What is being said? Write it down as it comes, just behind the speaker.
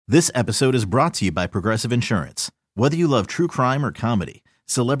This episode is brought to you by Progressive Insurance. Whether you love true crime or comedy,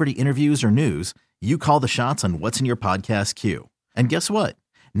 celebrity interviews or news, you call the shots on what's in your podcast queue. And guess what?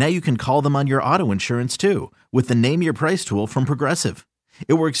 Now you can call them on your auto insurance too with the Name Your Price tool from Progressive.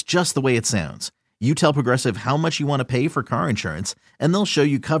 It works just the way it sounds. You tell Progressive how much you want to pay for car insurance, and they'll show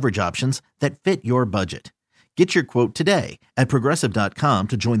you coverage options that fit your budget. Get your quote today at Progressive.com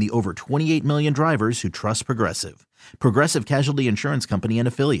to join the over 28 million drivers who trust Progressive. Progressive Casualty Insurance Company and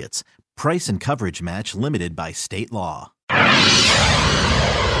Affiliates. Price and coverage match limited by state law.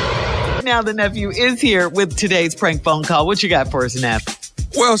 Now the nephew is here with today's prank phone call. What you got for us, Neff?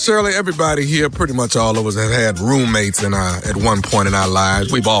 Well, Shirley, everybody here, pretty much all of us have had roommates at one point in our lives.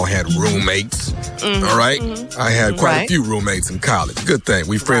 We've all had roommates, all right? I had quite a few roommates in college. Good thing.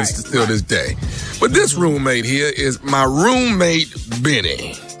 We friends still this day. But this roommate here is my roommate,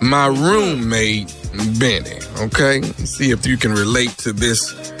 Benny. My roommate, Benny, okay? See if you can relate to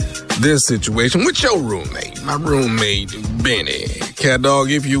this situation with your roommate. My roommate, Benny. Cat dog,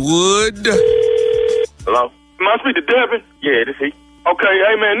 if you would. Hello? Must be to Devin? Yeah, this he. Okay,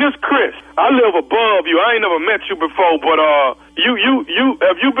 hey man, this Chris. I live above you. I ain't never met you before, but you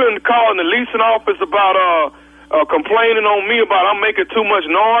have you been calling the leasing office about complaining on me about I'm making too much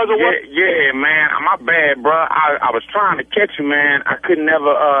noise or what? Yeah, man. My bad, bro. I was trying to catch you, man. I could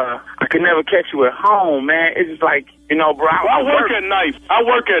never catch you at home, man. It's just like, you know, bro. I work at night. I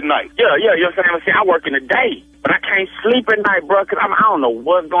work at night. Yeah, you know what I'm saying? I work in the day. But I can't sleep at night, bro, because I don't know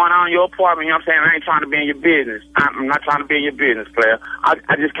what's going on in your apartment. You know what I'm saying? I ain't trying to be in your business. I'm not trying to be in your business, player.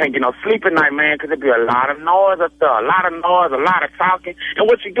 I just can't get no sleep at night, man, because there be a lot of noise up there. A lot of noise, a lot of talking. And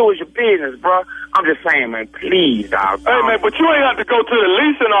what you do is your business, bro. I'm just saying, man, please, dog. Hey, man, but you ain't have to go to the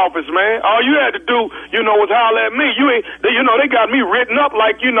leasing office, man. All you had to do, you know, was holler at me. They got me written up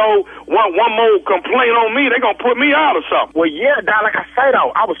like, you know, one more complaint on me, they gonna put me out or something. Well, yeah, dog, like I say, though,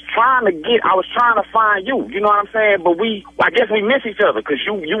 I was trying to find you. You know what I'm saying? But I guess we miss each other because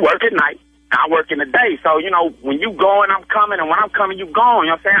you work at night, I work in the day. So, you know, when you going, I'm coming, and when I'm coming, you going.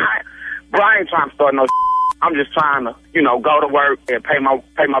 You know what I'm saying? Bro, I ain't trying to start no I'm just trying to, you know, go to work and pay my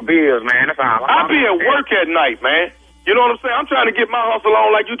bills, man. That's all. I be at work at night, man. You know what I'm saying? I'm trying to get my hustle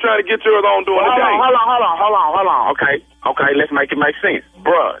on like you trying to get yours on during the day. Hold on. Okay, let's make it make sense.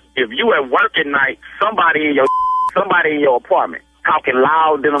 Bruh, if you at work at night, somebody in your apartment talking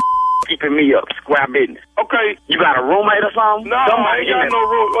loud than keeping me up, square business. Okay. You got a roommate or something? No, I ain't got no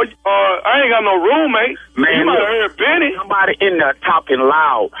roommate. I ain't got no roommate. Man, you might have heard Benny. Somebody in there talking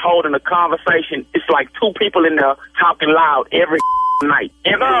loud, holding a conversation. It's like two people in there talking loud every night.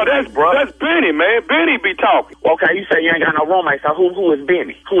 That's Benny, man. Benny be talking. Okay, you say you ain't got no roommate, so who is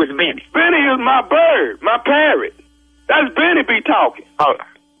Benny? Who is Benny? Benny is my bird, my parrot. That's Benny be talking. Oh,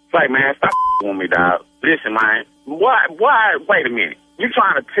 say, man, stop with me, dog. Listen, man. Why? Wait a minute. You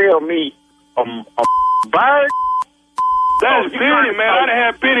trying to tell me a bird? That's Benny, man. I done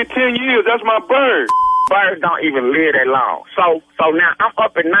had Benny 10 years. That's my bird. Birds don't even live that long. So now I'm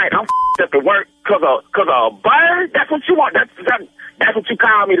up at night. I'm up at work because of a bird? That's what you want? That's what you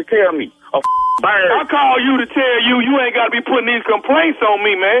call me to tell me? A bird? I call you to tell you ain't got to be putting these complaints on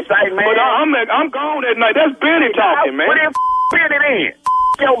me, man. Say, man. But I'm gone at night. That's Benny talking, man. Put in Benny then.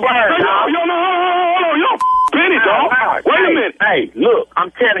 Your bird, dog. Hold on. You Benny, dog. Wait a minute. Hey, look,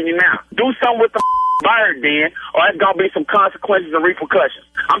 I'm telling you now. Do something with the bird then, or it's going to be some consequences and repercussions.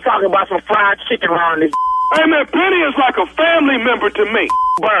 I'm talking about some fried chicken around this. Hey, man, Benny is like a family member to me.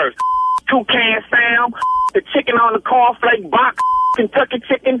 Birds. Toucan Sam, the chicken on the cornflake box, Kentucky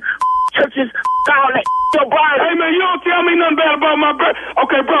chicken, churches, all that. Your bird. Hey, man, you don't tell me nothing bad about my bird.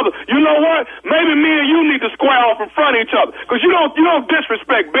 Okay, brother, you know what? Maybe me and you need to square off in front of each other, because you don't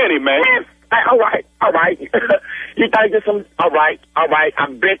disrespect Benny, man. Hey, all right. You think it's some... All right. I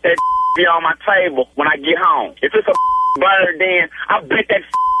bet that be on my table when I get home. If it's a bird, then I bet that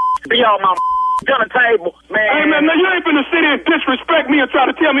be on my dinner table, man. Hey, man, now you ain't finna sit here and disrespect me and try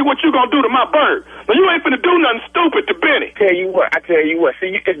to tell me what you gonna do to my bird. Now, you ain't finna do nothing stupid to Benny. I tell you what.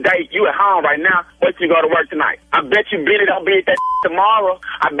 See, you at home right now. Wait till you go to work tonight. I bet you Benny don't be at that tomorrow.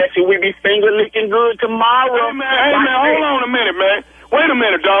 I bet you we be finger licking good tomorrow. Hey, man, hold on a minute, man. Wait a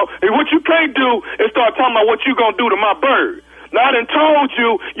minute, dog. What you can't do is start talking about what you gonna do to my bird. Now, I done told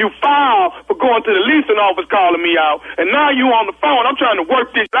you filed for going to the leasing office calling me out, and now you on the phone. I'm trying to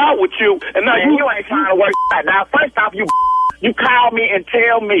work this out with you, and now man, you ain't trying to work that out. First off, you call me and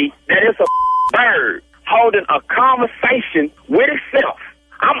tell me that it's a bird holding a conversation with itself.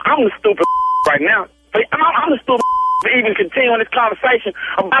 I'm the stupid right now. I'm the stupid to even continuing this conversation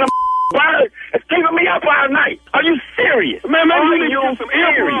about a bird that's keeping me up all night. Are you serious? Man, you need to get some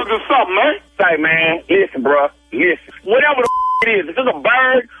earplugs or something, man. Say, man, listen, bro. Listen. Whatever the it is. If it's a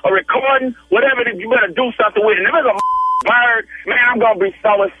bird, a recording, whatever it is, you better do something with it. And if it's a bird, man, I'm going to be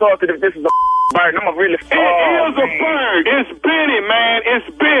so insulted if this is a bird. I'm going to really... It is a bird. It's Benny, man. It's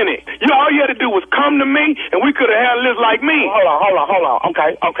Benny. All you had to do was come to me, and we could have handled this like me. Hold on.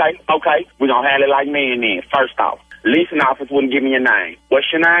 Okay. We're going to handle it like me and then. First off, leasing office wouldn't give me your name.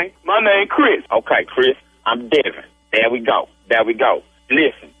 What's your name? My name Chris. Okay, Chris. I'm Devin. There we go.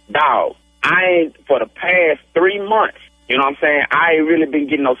 Listen, dog, I ain't, for the past 3 months, you know what I'm saying, I ain't really been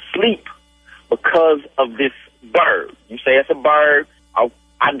getting no sleep because of this bird. You say it's a bird.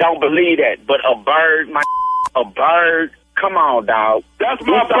 I don't believe that, but a bird, a bird. Come on, dog. That's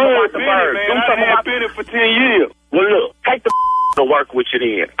my bird, Benny, man. I had Benny for 10 years. Well, look, take the to work with you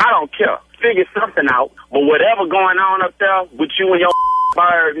then. I don't care. Figure something out. But whatever going on up there with you and your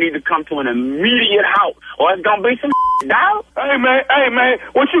bird need to come to an immediate halt, or it's gonna be some dog. Hey man,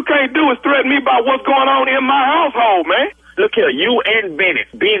 what you can't do is threaten me about what's going on in my household, man. Look here, you and Benny,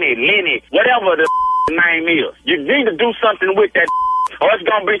 Lenny, whatever the name is, you need to do something with that, or it's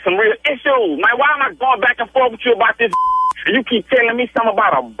gonna be some real issues, man. Why am I going back and forth with you about this? And you keep telling me something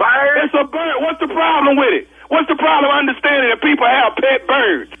about a bird? It's a bird. What's the problem with it? What's the problem understanding that people have pet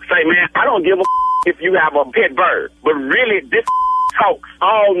birds? Say, man, I don't give a if you have a pet bird, but really this talks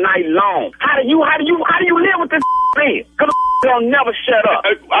all night long. How do you live with this thing? Cause don't never shut up.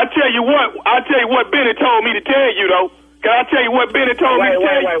 I tell you what Benny told me to tell you though. Can I tell you what Benny told me to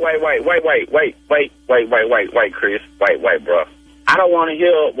tell you? Wait, Chris. Wait, bro. I don't want to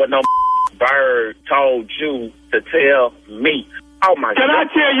hear what no bird told you to tell me. Oh my God. Can I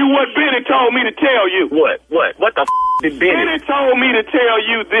tell you what Benny told me to tell you? What the did Benny? Benny told me to tell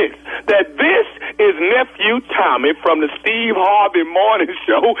you this, that this is nephew Tommy from the Steve Harvey Morning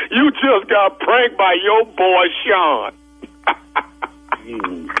Show. You just got pranked by your boy Sean.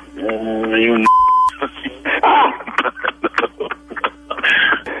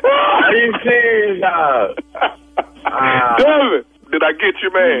 Are you serious, dog? David, did I get you,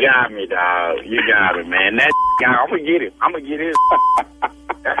 man? You got me, dog. You got me, man. That guy, I'm gonna get him. I'm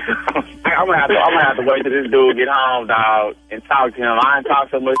gonna have to wait till this dude get home, dog, and talk to him. I ain't talk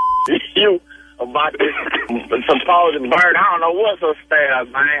so much to you about this supposed bird. I don't know what's upstairs,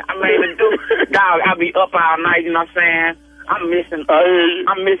 man. I mean, the dude, dog, I be up all night. You know what I'm saying? I'm missing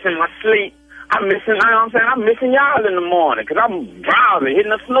my sleep. I'm missing y'all in the morning because I'm browsing,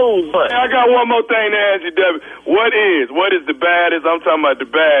 hitting the snooze button. I got one more thing to ask you, Debbie. What is the baddest, I'm talking about the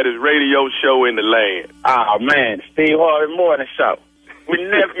baddest radio show in the land? Oh, man, Steve Harvey Morning Show. With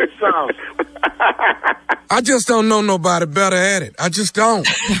nephew Tom. I just don't know nobody better at it. I just don't.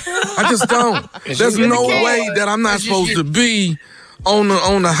 There's no way that I'm not supposed to be on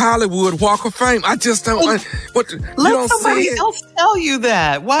the Hollywood Walk of Fame. I just don't. Let somebody else tell you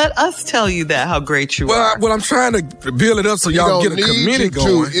that. Let us tell you that, how great you are. Well, I'm trying to build it up so y'all get a committee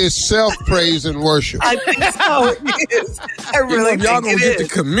going. It's self-praise and worship. I think so. It is. I really think y'all gonna get the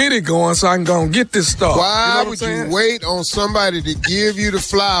committee going so I can go and get this stuff. Why would you wait on somebody to give you the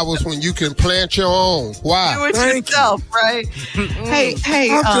flowers when you can plant your own? Why? Do it yourself, right? Hey,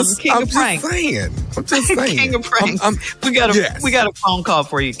 King of Pranks. I'm just saying. King of Pranks. We got a phone call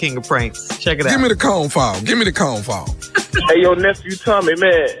for you, King of Pranks. Check it out. Give me the cone file. Hey, yo, nephew Tommy,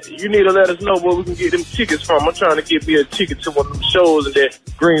 man, you need to let us know where we can get them tickets from. I'm trying to get me a ticket to one of them shows in that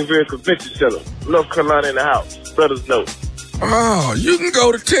Greenville Convention Center, North Carolina in the house. Let us know. Oh, you can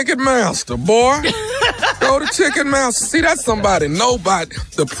go to Ticketmaster, boy. Go to Ticketmaster. See, that's somebody know about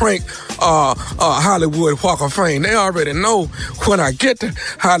the prank Hollywood Walk of Fame. They already know when I get to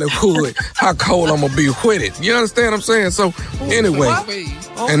Hollywood how cold I'm going to be with it. You understand what I'm saying? So, anyway.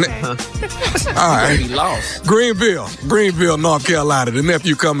 And all right. Greenville, North Carolina. The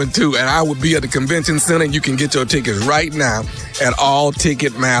nephew coming too. And I will be at the convention center. You can get your tickets right now at all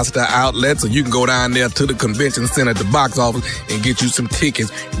Ticketmaster outlets. So you can go down there to the convention center at the box office and get you some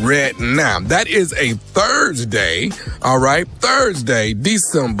tickets right now. That is a Thursday, all right? Thursday,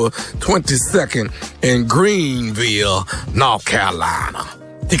 December 22nd in Greenville, North Carolina.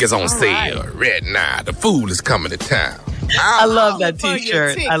 Tickets on sale right now. The food is coming to town. I love that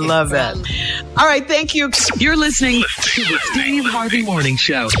T-shirt. I love that. All right, thank you. You're listening to the Steve Harvey Morning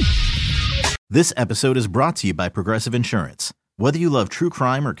Show. This episode is brought to you by Progressive Insurance. Whether you love true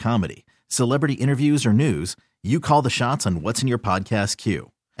crime or comedy, celebrity interviews or news, you call the shots on what's in your podcast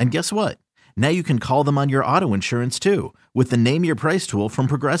queue. And guess what? Now you can call them on your auto insurance too with the Name Your Price tool from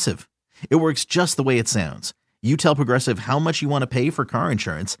Progressive. It works just the way it sounds. You tell Progressive how much you want to pay for car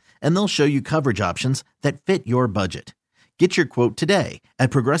insurance, and they'll show you coverage options that fit your budget. Get your quote today at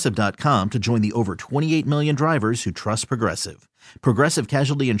Progressive.com to join the over 28 million drivers who trust Progressive. Progressive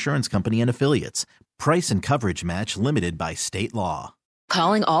Casualty Insurance Company and Affiliates. Price and coverage match limited by state law.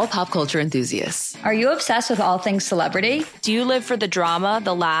 Calling all pop culture enthusiasts. Are you obsessed with all things celebrity? Do you live for the drama,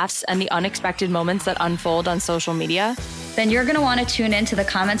 the laughs, and the unexpected moments that unfold on social media? Then you're going to want to tune in to the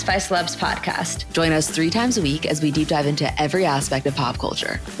Comments by Celebs podcast. Join us 3 times a week as we deep dive into every aspect of pop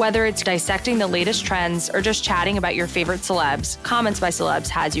culture. Whether it's dissecting the latest trends or just chatting about your favorite celebs, Comments by Celebs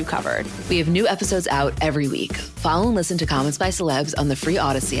has you covered. We have new episodes out every week. Follow and listen to Comments by Celebs on the free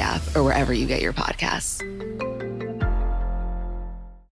Odyssey app or wherever you get your podcasts.